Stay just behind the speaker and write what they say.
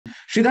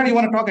Shridhar, you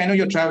want to talk? I know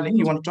you're traveling.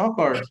 You want to talk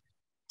or?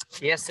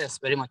 Yes,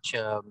 very much,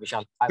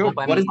 Bishal. I Good. hope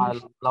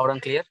I'm loud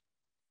and clear.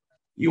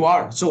 You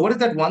are. So what is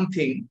that one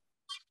thing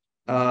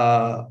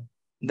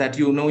that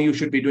you know you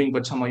should be doing,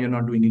 but somehow you're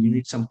not doing it? You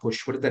need some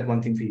push. What is that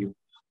one thing for you?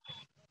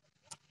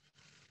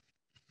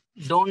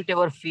 Don't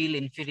ever feel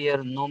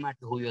inferior, no matter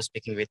who you're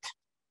speaking with.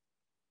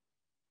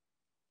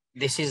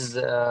 This is,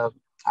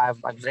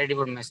 I've read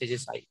your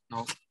messages.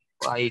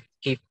 I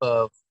keep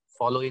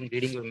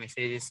reading your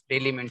messages,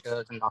 daily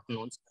mentors and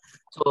afternoons.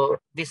 So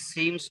this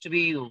seems to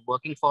be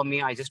working for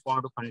me. I just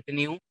want to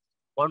continue,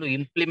 want to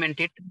implement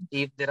it.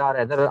 If there are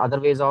other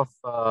ways of,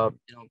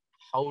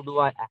 how do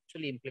I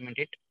actually implement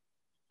it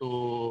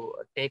to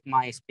take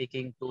my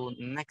speaking to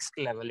next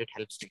level? It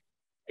helps me.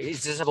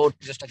 It's just about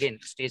again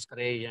stage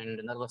courage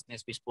and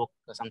nervousness. We spoke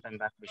sometime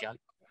back, Bishal.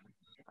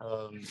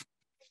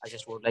 I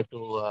just would like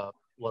to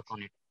work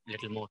on it a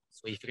little more.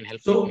 So if you can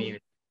help me,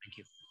 thank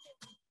you.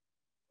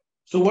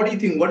 So what do you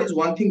think? What is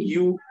one thing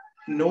you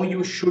know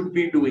you should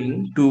be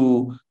doing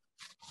to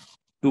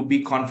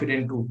be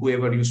confident to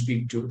whoever you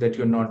speak to that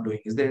you're not doing?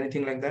 Is there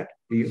anything like that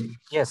for you?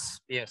 Yes.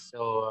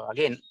 So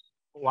again,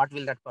 what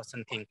will that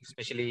person think?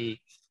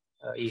 Especially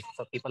if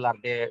people are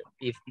there,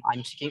 if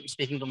I'm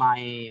speaking to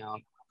my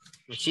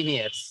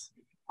seniors,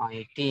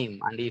 my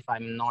team, and if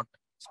I'm not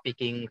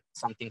speaking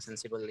something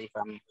sensible, if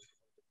I'm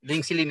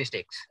doing silly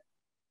mistakes,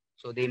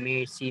 so they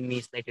may see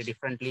me slightly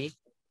differently,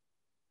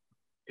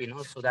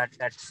 so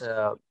that's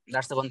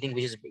the one thing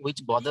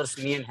which bothers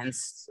me, and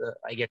hence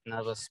I get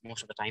nervous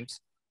most of the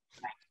times.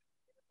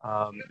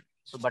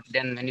 So but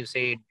then when you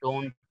say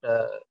don't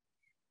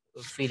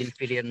feel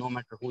inferior no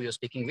matter who you're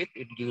speaking with,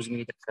 it gives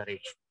me the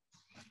courage.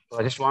 So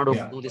I just want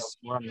to do this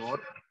more and more.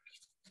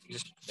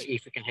 Just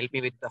if you can help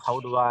me with how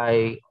do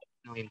I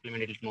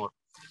implement it more.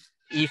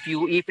 If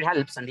it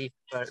helps, and if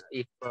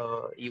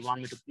you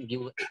want me to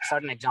give a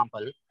certain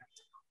example,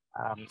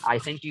 I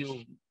sent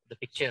you the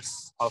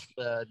pictures of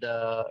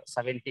the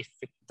 75th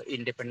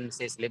Independence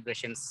Day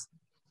celebrations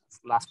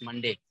last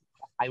Monday.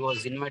 I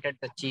was invited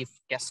the chief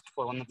guest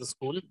for one of the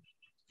school,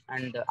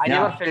 and I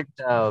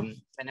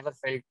never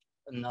felt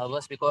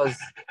nervous because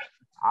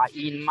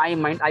in my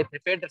mind I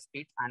prepared the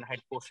speech and I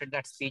had posted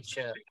that speech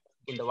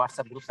in the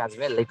WhatsApp group as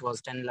well. It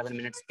was 10-11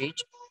 minute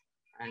speech,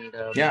 and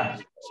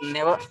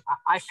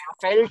I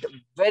felt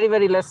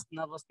very less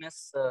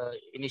nervousness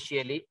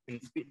initially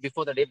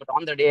before the day, but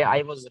on the day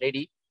I was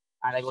ready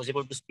and I was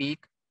able to speak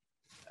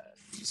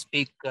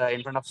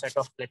in front of set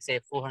of, let's say,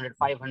 400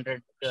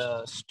 500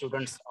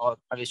 students or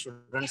private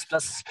students,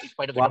 plus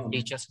quite a bit of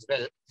teachers as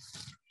well.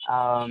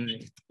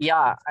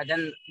 And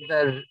then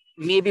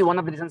maybe one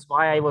of the reasons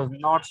why I was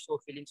not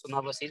feeling so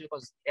nervous is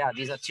because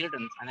these are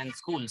children and then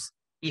schools.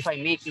 If I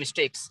make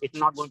mistakes, it's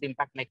not going to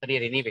impact my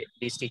career anyway.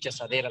 These teachers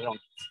are there around.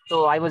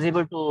 So I was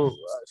able to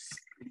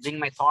bring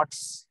my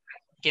thoughts,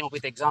 came up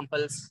with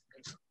examples,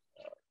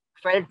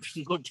 felt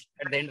good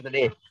at the end of the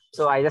day.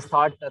 So I just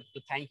thought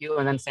to thank you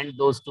and then send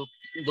those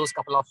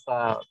couple of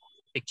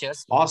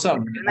pictures.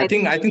 Awesome. I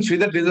think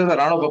Shridhar deserves a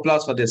round of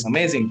applause for this.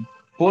 Amazing.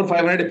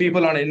 400-500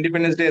 people on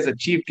Independence Day as a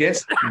chief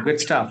guest. Good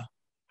stuff.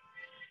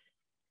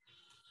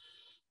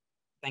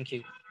 Thank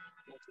you.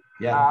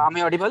 Yeah. Am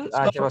I audible?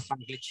 There was some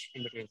glitch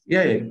in between.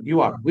 Yeah,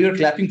 you are. We are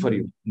clapping for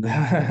you. No,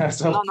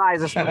 I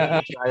just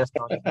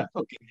thought.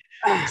 Okay.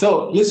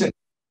 So listen,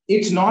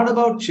 it's not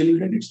about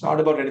children. It's not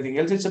about anything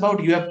else. It's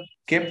about you have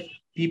kept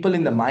people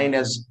in the mind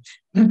as.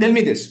 Tell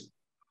me this.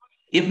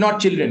 If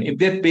not children, if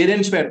their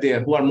parents were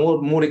there who are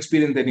more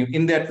experienced than you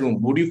in that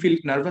room, would you feel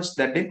nervous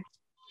that day?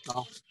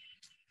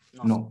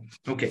 No.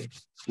 Okay.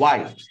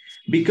 Why?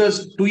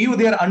 Because to you,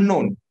 they are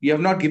unknown. You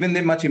have not given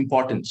them much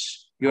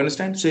importance. You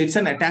understand? So it's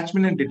an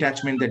attachment and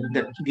detachment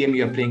that game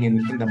you are playing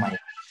in the mind.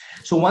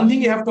 So one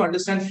thing you have to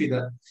understand,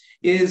 Shridhar,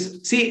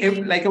 is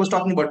like I was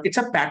talking about, it's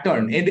a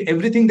pattern. And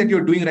everything that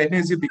you're doing right now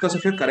is because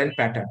of your current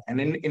pattern.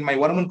 And in my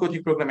one-on-one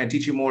coaching program, I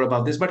teach you more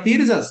about this. But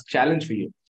here is a challenge for you.